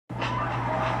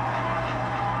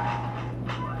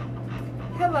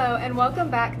Hello and welcome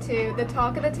back to The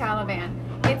Talk of the Taliban.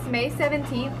 It's May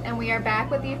 17th and we are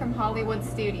back with you from Hollywood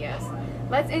Studios.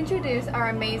 Let's introduce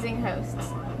our amazing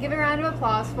hosts. Give a round of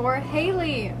applause for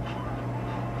Haley.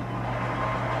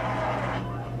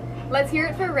 Let's hear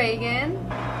it for Reagan.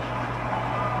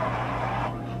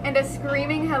 And a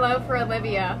screaming hello for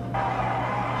Olivia.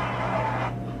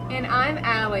 And I'm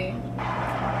Allie.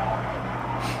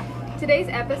 Today's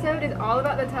episode is all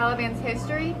about the Taliban's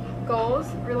history, goals,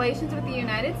 relations with the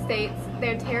United States,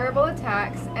 their terrible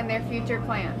attacks, and their future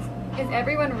plans. Is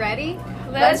everyone ready?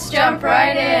 Let's jump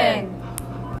right in!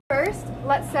 First,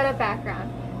 let's set a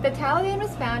background. The Taliban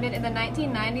was founded in the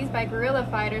 1990s by guerrilla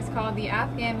fighters called the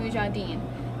Afghan Mujahideen.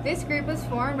 This group was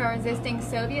formed while resisting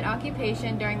Soviet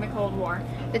occupation during the Cold War.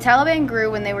 The Taliban grew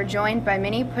when they were joined by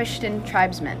many Pushtun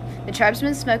tribesmen. The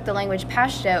tribesmen spoke the language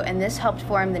Pashto, and this helped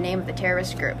form the name of the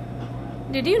terrorist group.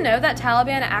 Did you know that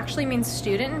Taliban actually means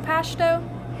student in Pashto?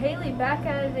 Haley, back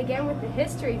at it again with the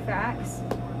history facts.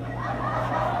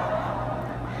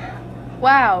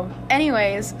 Wow.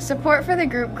 Anyways, support for the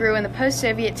group grew in the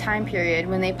post-Soviet time period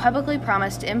when they publicly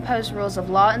promised to impose rules of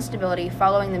law and stability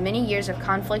following the many years of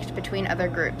conflict between other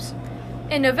groups.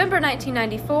 In November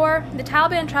 1994, the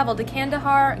Taliban traveled to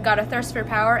Kandahar, got a thirst for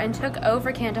power, and took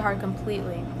over Kandahar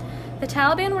completely. The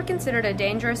Taliban were considered a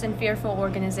dangerous and fearful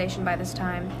organization by this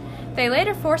time. They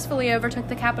later forcefully overtook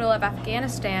the capital of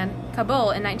Afghanistan,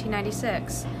 Kabul, in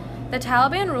 1996. The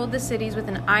Taliban ruled the cities with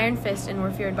an iron fist and were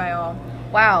feared by all.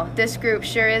 Wow, this group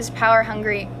sure is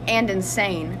power-hungry and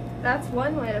insane. That's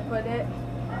one way to put it.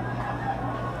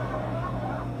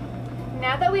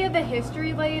 Now that we have the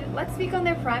history laid, let's speak on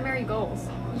their primary goals.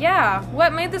 Yeah,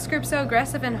 what made this group so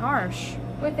aggressive and harsh?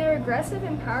 With their aggressive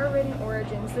and power-ridden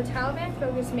origins, the Taliban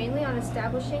focused mainly on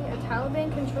establishing a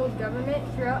Taliban-controlled government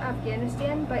throughout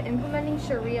Afghanistan by implementing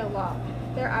Sharia law.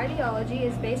 Their ideology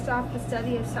is based off the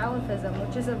study of Salafism,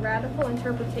 which is a radical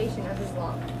interpretation of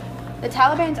Islam. The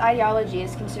Taliban's ideology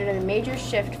is considered a major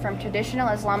shift from traditional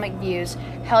Islamic views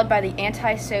held by the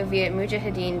anti-Soviet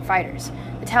Mujahideen fighters.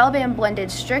 The Taliban blended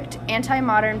strict,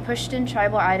 anti-modern Pushtun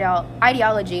tribal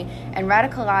ideology and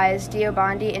radicalized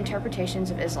Deobandi interpretations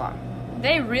of Islam.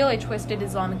 They really twisted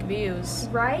Islamic views.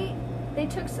 Right? They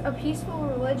took a peaceful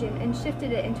religion and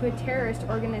shifted it into a terrorist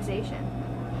organization.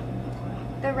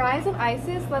 The rise of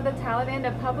ISIS led the Taliban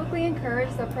to publicly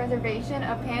encourage the preservation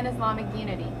of pan-Islamic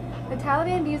unity. The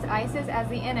Taliban views ISIS as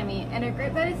the enemy and a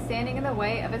group that is standing in the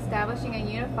way of establishing a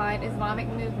unified Islamic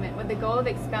movement with the goal of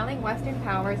expelling Western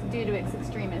powers due to its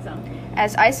extremism.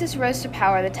 As ISIS rose to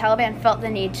power, the Taliban felt the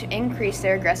need to increase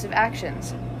their aggressive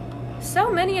actions. So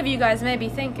many of you guys may be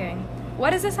thinking,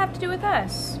 what does this have to do with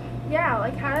us? Yeah,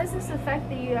 like how does this affect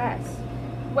the U.S.?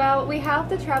 Well, we have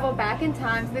to travel back in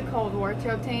time to the Cold War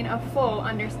to obtain a full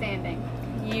understanding.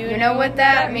 You know what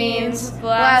that means,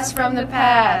 blast from the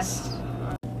past.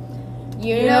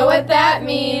 You know what that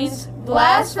means,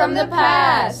 blast from the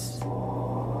past.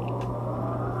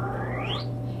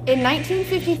 In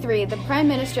 1953, the Prime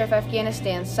Minister of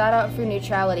Afghanistan sought out for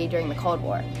neutrality during the Cold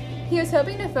War. He was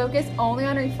hoping to focus only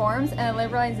on reforms and a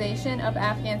liberalization of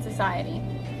Afghan society.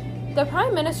 The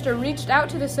Prime Minister reached out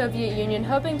to the Soviet Union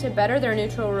hoping to better their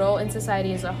neutral role in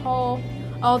society as a whole,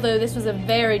 although this was a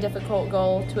very difficult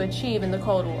goal to achieve in the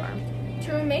Cold War.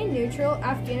 To remain neutral,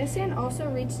 Afghanistan also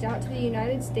reached out to the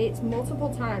United States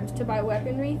multiple times to buy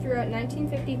weaponry throughout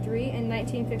 1953 and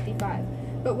 1955,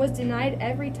 but was denied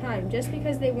every time just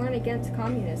because they weren't against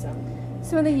communism.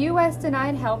 So when the U.S.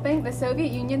 denied helping, the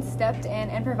Soviet Union stepped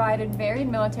in and provided varied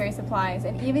military supplies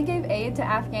and even gave aid to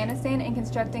Afghanistan in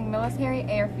constructing military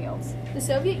airfields. The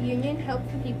Soviet Union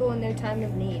helped the people in their time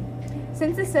of need.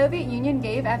 Since the Soviet Union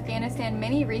gave Afghanistan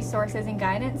many resources and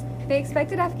guidance, they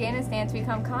expected Afghanistan to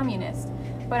become communist,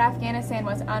 but Afghanistan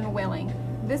was unwilling.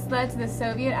 This led to the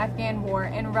Soviet-Afghan War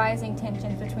and rising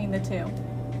tensions between the two.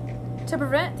 To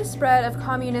prevent the spread of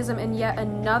communism in yet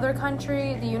another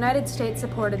country, the United States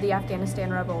supported the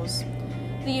Afghanistan rebels.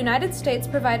 The United States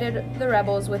provided the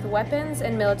rebels with weapons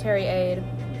and military aid.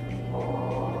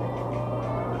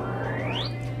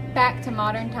 Back to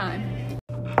modern time.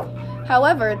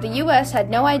 However, the U.S. had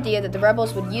no idea that the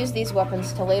rebels would use these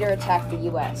weapons to later attack the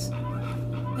U.S.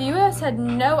 The U.S. had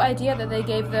no idea that they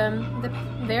gave them the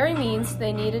very means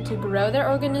they needed to grow their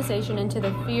organization into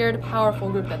the feared, powerful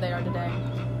group that they are today.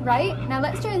 Right? Now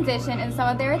let's transition in some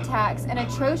of their attacks and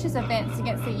atrocious events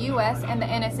against the U.S. and the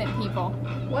innocent people.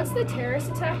 What's the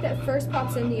terrorist attack that first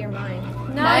pops into your mind?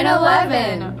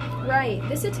 9/11! Right.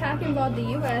 This attack involved the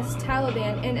U.S.,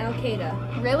 Taliban, and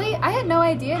Al-Qaeda. Really? I had no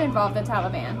idea it involved the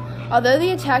Taliban. Although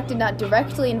the attack did not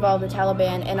directly involve the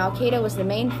Taliban and Al-Qaeda was the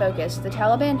main focus, the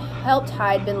Taliban helped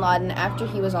hide bin Laden after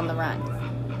he was on the run.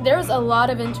 There's a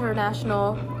lot of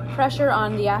international pressure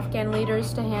on the Afghan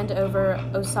leaders to hand over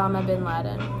Osama bin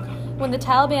Laden. When the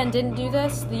Taliban didn't do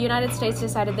this, the United States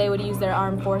decided they would use their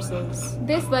armed forces.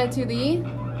 This led to the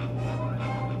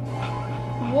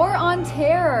War on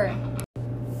Terror.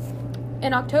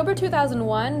 In October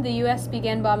 2001, the U.S.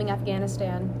 began bombing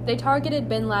Afghanistan. They targeted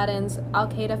bin Laden's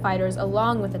al-Qaeda fighters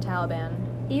along with the Taliban.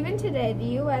 Even today, the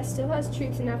U.S. still has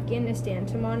troops in Afghanistan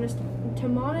to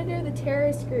monitor the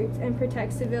terrorist groups and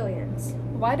protect civilians.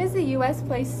 Why does the U.S.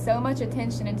 place so much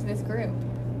attention into this group?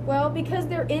 Well, because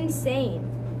they're insane.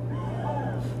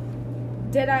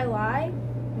 Did I lie?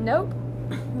 Nope.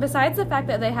 Besides the fact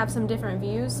that they have some different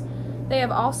views, they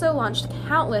have also launched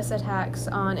countless attacks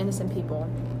on innocent people.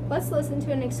 Let's listen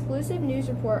to an exclusive news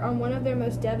report on one of their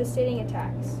most devastating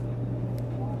attacks.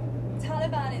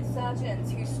 Taliban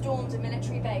insurgents who stormed a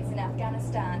military base in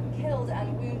Afghanistan killed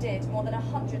and wounded more than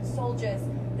 100 soldiers,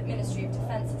 the Ministry of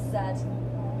Defense has said.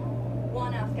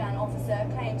 One Afghan officer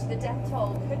claimed the death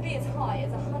toll could be as high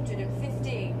as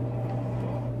 150.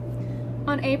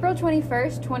 On April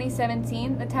 21st,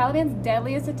 2017, the Taliban's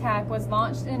deadliest attack was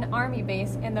launched in an army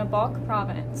base in the Balkh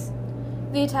province.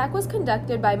 The attack was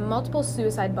conducted by multiple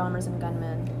suicide bombers and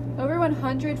gunmen. Over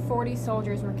 140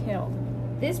 soldiers were killed.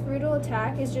 This brutal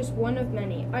attack is just one of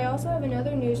many. I also have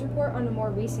another news report on a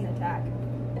more recent attack.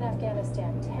 In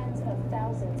Afghanistan, tens of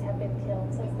thousands have been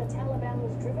killed since the Taliban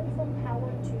was driven from power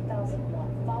in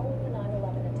 2001 following the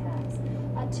 9/11 attacks.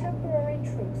 A temporary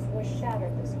truce was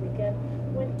shattered this weekend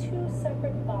when two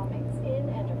separate bombings in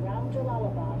and around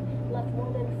Jalalabad left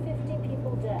more than 50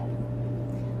 people dead.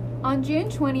 On June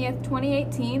 20th,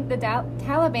 2018, the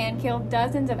Taliban killed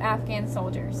dozens of Afghan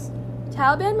soldiers.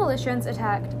 Taliban militias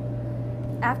attacked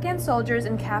Afghan soldiers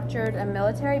and captured a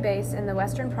military base in the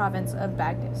western province of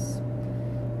Baghdad.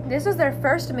 This was their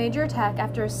first major attack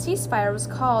after a ceasefire was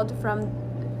called from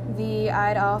the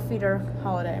Eid al-Fitr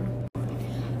holiday.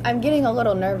 I'm getting a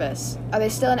little nervous. Are they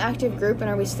still an active group and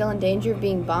are we still in danger of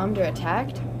being bombed or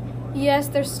attacked? Yes,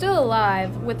 they're still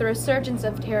alive, with the resurgence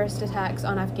of terrorist attacks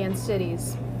on Afghan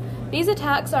cities. These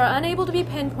attacks are unable to be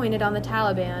pinpointed on the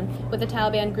Taliban, with the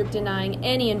Taliban group denying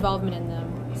any involvement in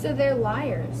them. So they're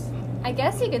liars. I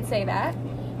guess you could say that.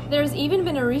 There's even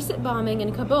been a recent bombing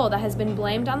in Kabul that has been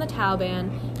blamed on the Taliban,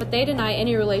 but they deny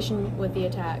any relation with the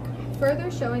attack. Further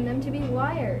showing them to be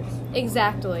liars.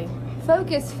 Exactly.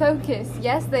 Focus, focus.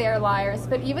 Yes, they are liars,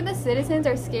 but even the citizens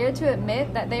are scared to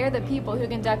admit that they are the people who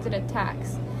conducted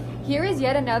attacks. Here is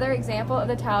yet another example of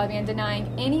the Taliban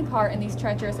denying any part in these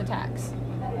treacherous attacks.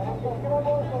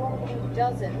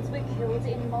 Dozens were killed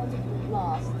in multiple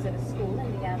blasts at a school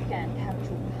in the Afghan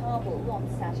capital Kabul on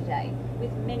Saturday,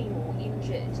 with many more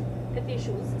injured.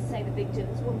 Officials say the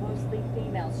victims were mostly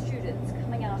female students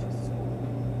coming out of school.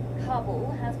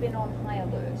 Kabul has been on high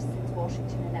alert since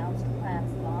Washington announced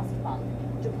plans last month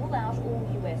to pull out all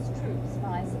U.S. troops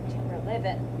by September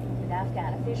 11, with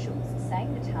Afghan officials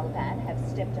saying the Taliban have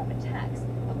stepped up attacks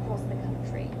across the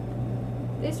country.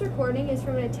 This recording is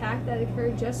from an attack that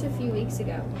occurred just a few weeks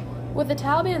ago. With the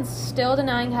Taliban still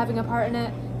denying having a part in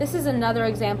it, this is another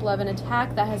example of an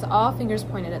attack that has all fingers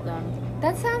pointed at them.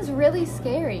 That sounds really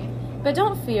scary. But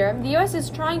don't fear, the U.S. is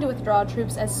trying to withdraw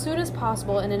troops as soon as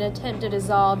possible in an attempt to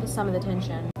dissolve some of the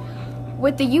tension.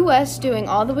 With the U.S. doing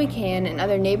all that we can and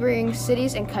other neighboring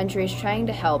cities and countries trying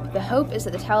to help, the hope is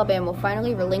that the Taliban will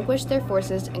finally relinquish their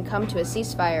forces and come to a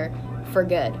ceasefire for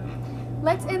good.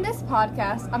 Let's end this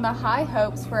podcast on the high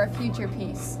hopes for a future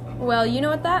peace. Well, you know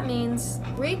what that means.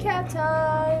 Recap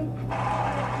time!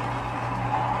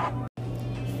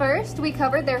 First, we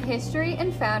covered their history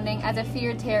and founding as a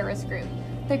feared terrorist group.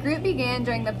 The group began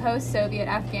during the post-Soviet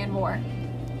Afghan War.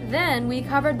 Then, we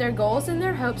covered their goals and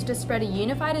their hopes to spread a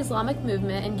unified Islamic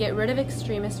movement and get rid of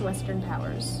extremist Western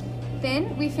powers.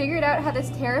 Then, we figured out how this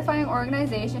terrifying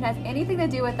organization has anything to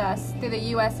do with us through the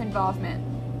U.S. involvement.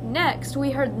 Next,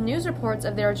 we heard news reports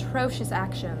of their atrocious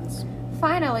actions.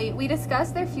 Finally, we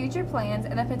discussed their future plans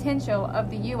and the potential of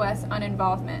the U.S.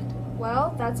 uninvolvement.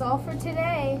 Well, that's all for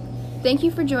today. Thank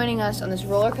you for joining us on this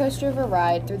roller coaster of a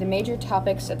ride through the major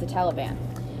topics of the Taliban.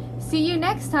 See you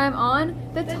next time on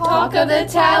The Talk of the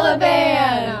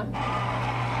Taliban!